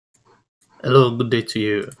Hello, good day to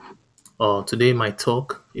you. Today my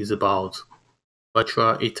talk is about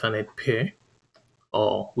virtual Ethernet pair,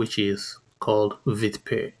 or which is called VETH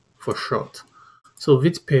pair for short. So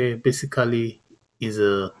VETH pair basically is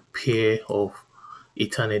a pair of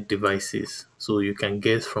Ethernet devices. So you can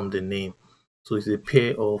guess from the name. So it's a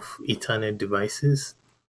pair of Ethernet devices.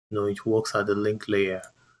 It works at the link layer.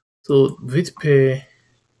 So VETH pair,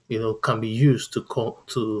 can be used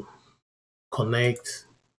to connect,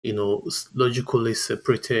 logically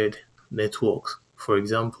separated networks. For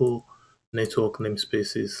example, network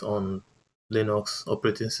namespaces on Linux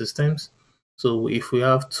operating systems. So if we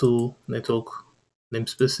have two network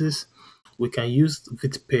namespaces, we can use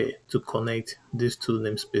VTPair to connect these two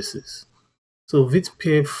namespaces. So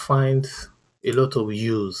VTPair finds a lot of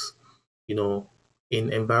use, you know,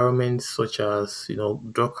 in environments such as,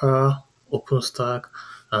 Docker, OpenStack,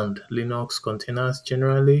 and Linux containers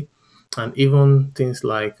generally, and even things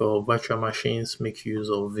like virtual machines make use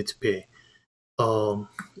of VTPair. Um,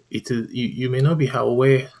 it is you may not be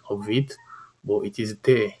aware of it, but it is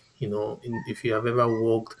there. If you have ever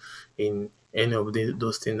worked in any of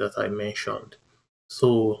those things that I mentioned.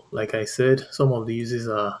 So, like I said, some of the uses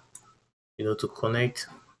are to connect,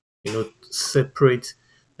 separate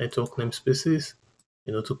network namespaces,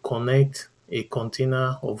 to connect a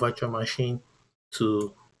container or virtual machine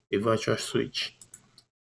to a virtual switch.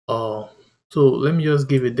 Uh, so let me just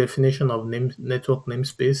give a definition of network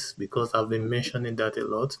namespace because I've been mentioning that a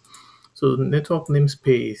lot. So network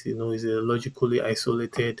namespace, is a logically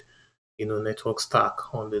isolated, network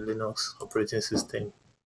stack on the Linux operating system.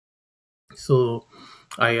 So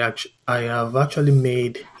I have actually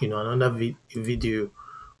made another video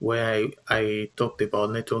where I talked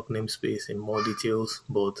about network namespace in more details,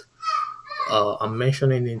 but I'm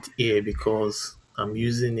mentioning it here because I'm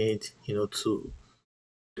using it to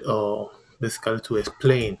uh, basically to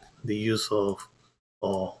explain the use of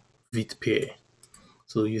uh, VTPair.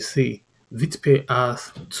 So you see, VTPair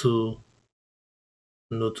has two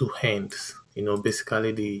hands.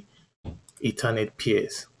 Basically the Ethernet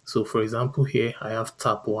pairs. So for example, here I have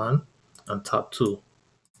tap one and tap two.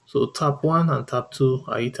 So tap one and tap two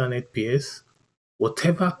are Ethernet pairs.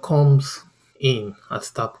 Whatever comes in at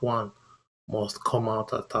tap one must come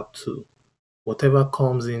out at tap two. Whatever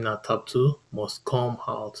comes in at tap two must come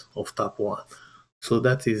out of tap one. So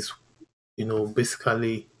that is,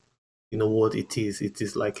 basically, what it is. It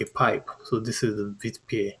is like a pipe. So this is the bit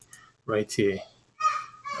pair right here,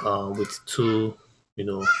 with you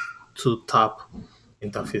know, two tap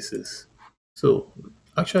interfaces. So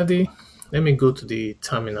actually, let me go to the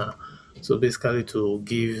terminal. So basically to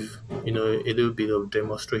give, a little bit of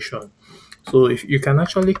demonstration. So if you can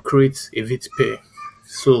actually create a VIT pair.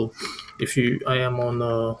 So I am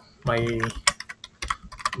on my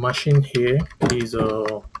machine here is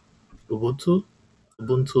Ubuntu,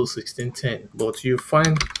 Ubuntu 16.10, but you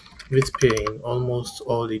find VitPay in almost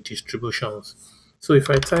all the distributions. So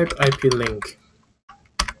if I type IP link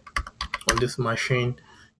on this machine,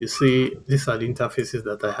 you see these are the interfaces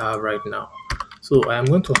that I have right now. So I am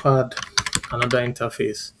going to add another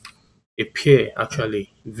interface, a pair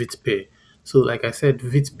actually, VitPay. So like I said,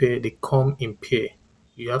 VitPay, they come in pair.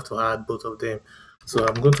 You have to add both of them. So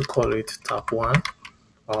I'm going to call it tap one.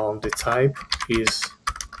 The type is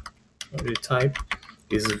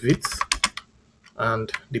VIT,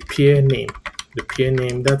 and the pair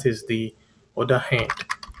name that is the other hand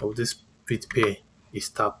of this VIT pair is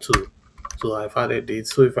tab 2. So I've added it.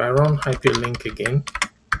 So if I run hyperlink again,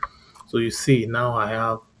 so you see now I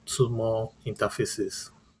have two more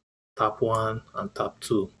interfaces, tab 1 and tab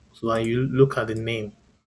 2. So when you look at the name,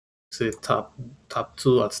 say tab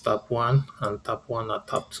 2 at tab 1 and tab 1 at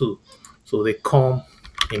tab 2. So they come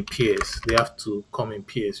in pairs. They have to come in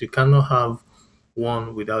pairs. You cannot have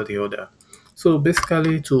one without the other. So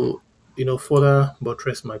basically, to further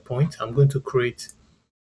buttress my point, I'm going to create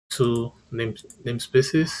two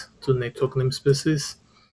namespaces, two network namespaces.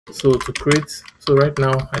 So right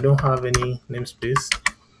now I don't have any namespace.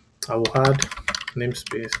 I will add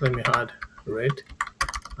namespace. Let me add red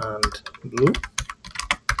and blue.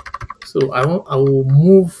 So I will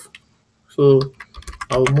move. So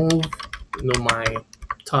I will move my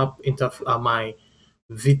my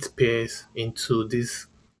VIT pairs into these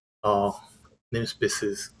uh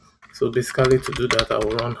namespaces. So basically to do that, I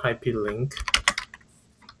will run hyperlink.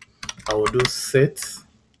 I will do set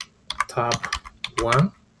tab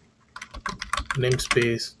 1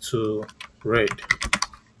 namespace to red.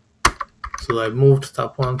 So I moved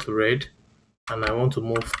tab 1 to red, and I want to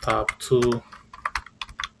move tab 2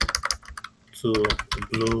 to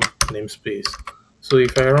blue namespace. So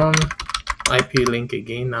if I run IP link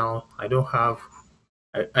again, now I don't have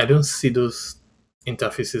I don't see those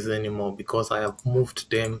interfaces anymore because I have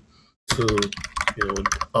moved them to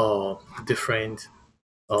different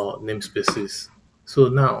namespaces. So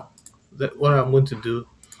now what I'm going to do,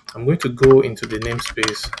 I'm going to go into the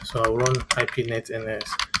namespace. So I'll run ipnet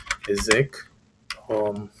ns exec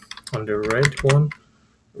on the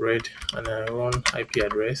red, and I run IP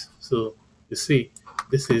address. So you see,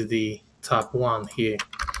 this is the tab 1 here.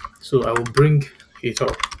 So I will bring it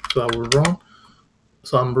up. So I will run.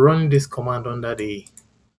 So I'm running this command under the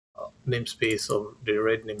namespace of the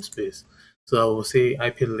red namespace. So I will say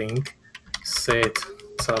IP link set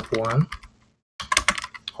tab1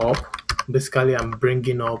 up. Basically, I'm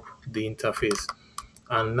bringing up the interface,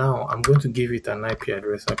 and now I'm going to give it an IP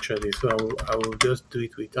address actually. So I will just do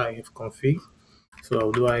it with ifconfig. So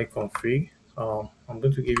I'll do ifconfig. I'm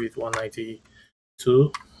going to give it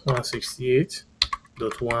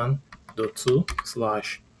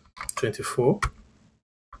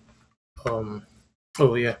 192.168.1.2/24.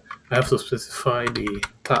 Oh yeah, I have to specify the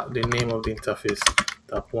name of the interface,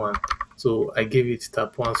 tab1. So I gave it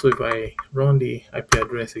tab1. So if I run the IP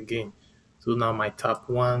address again, so now my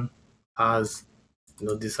tab1 has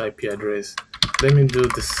this IP address. Let me do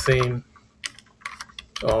the same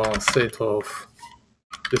set of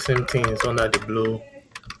the same things under the blue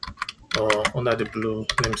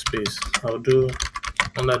namespace. I'll do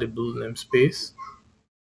under the blue namespace.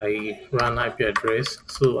 I run IP address.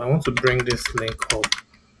 So I want to bring this link up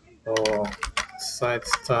or site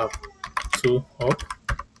tab 2 up.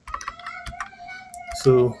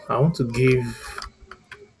 So I want to give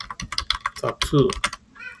tab 2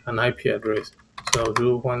 an IP address. So I'll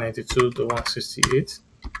do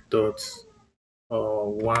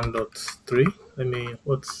 192.168.1.3. Let me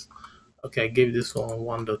what's okay, I gave this one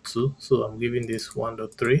 1.2, so I'm giving this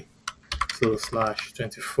 1.3. So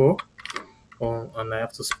 /24 and I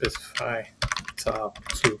have to specify tab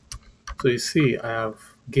 2. So you see um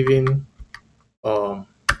I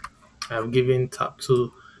have given tab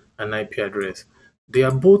 2 an IP address. They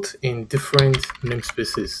are both in different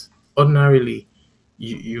namespaces. Ordinarily,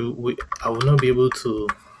 I will not be able to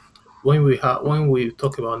when we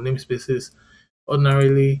talk about namespaces.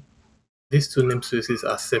 Ordinarily, these two namespaces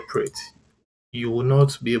are separate. You will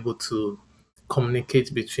not be able to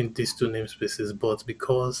communicate between these two namespaces, but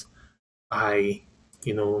because I,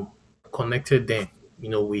 connected them,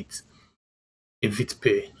 with a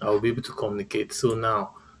VTPay, I will be able to communicate. So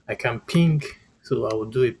now I can ping. So I will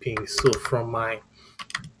do a ping. So from my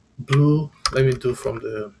blue, let me do from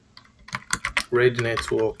the red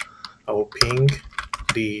network, I will ping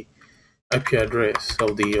the IP address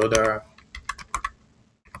of the other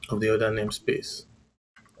namespace.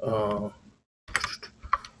 Uh,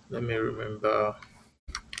 Let me remember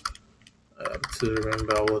to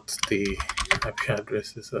remember what the IP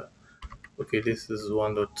address is. Okay, this is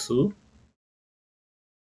 1.2.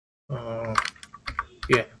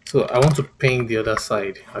 Yeah, so I want to ping the other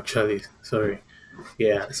side actually. Sorry.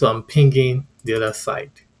 Yeah, so I'm pinging the other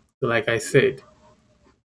side. So like I said,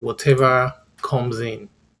 whatever comes in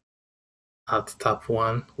at tab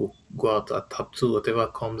 1 will go out at tab 2. Whatever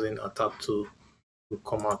comes in at tab 2 will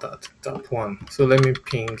come out at tab 1. So let me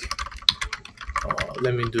ping.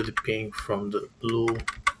 Let me do the ping from the blue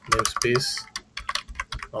namespace.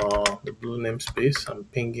 The blue namespace. I'm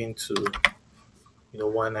pinging to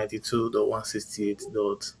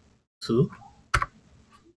 192.168.2.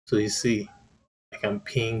 So you see, I can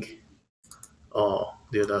ping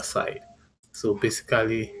the other side. So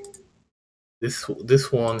basically, this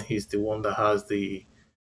one is the one that has the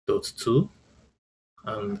 .2,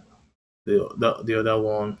 and the other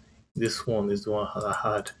one, this one is the one that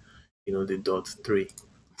had the .3.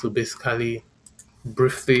 So basically,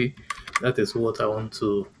 briefly, that is what I want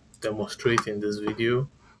to demonstrate in this video.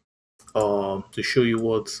 To show you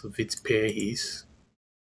what VETH is,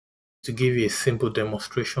 to give you a simple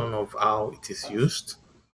demonstration of how it is used.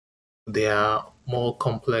 There are more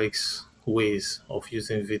complex ways of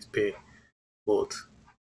using VETH, but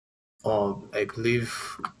I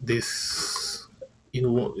believe this,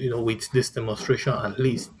 with this demonstration at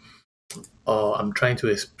least, I'm trying to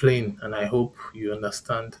explain, and I hope you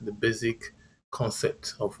understand the basic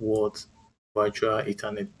concept of what virtual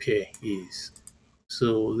Ethernet pair is.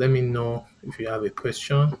 So let me know if you have a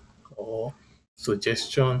question or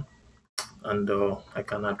suggestion, and I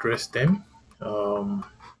can address them.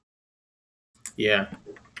 Yeah,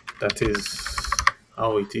 that is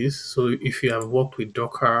how it is. So if you have worked with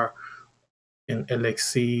Docker and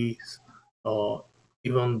LXCs or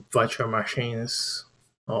even virtual machines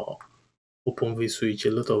or Open vSwitch, a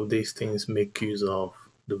lot of these things make use of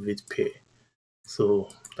the VTPay. So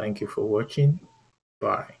thank you for watching.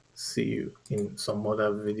 Bye. See you in some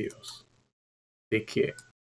other videos. Take care.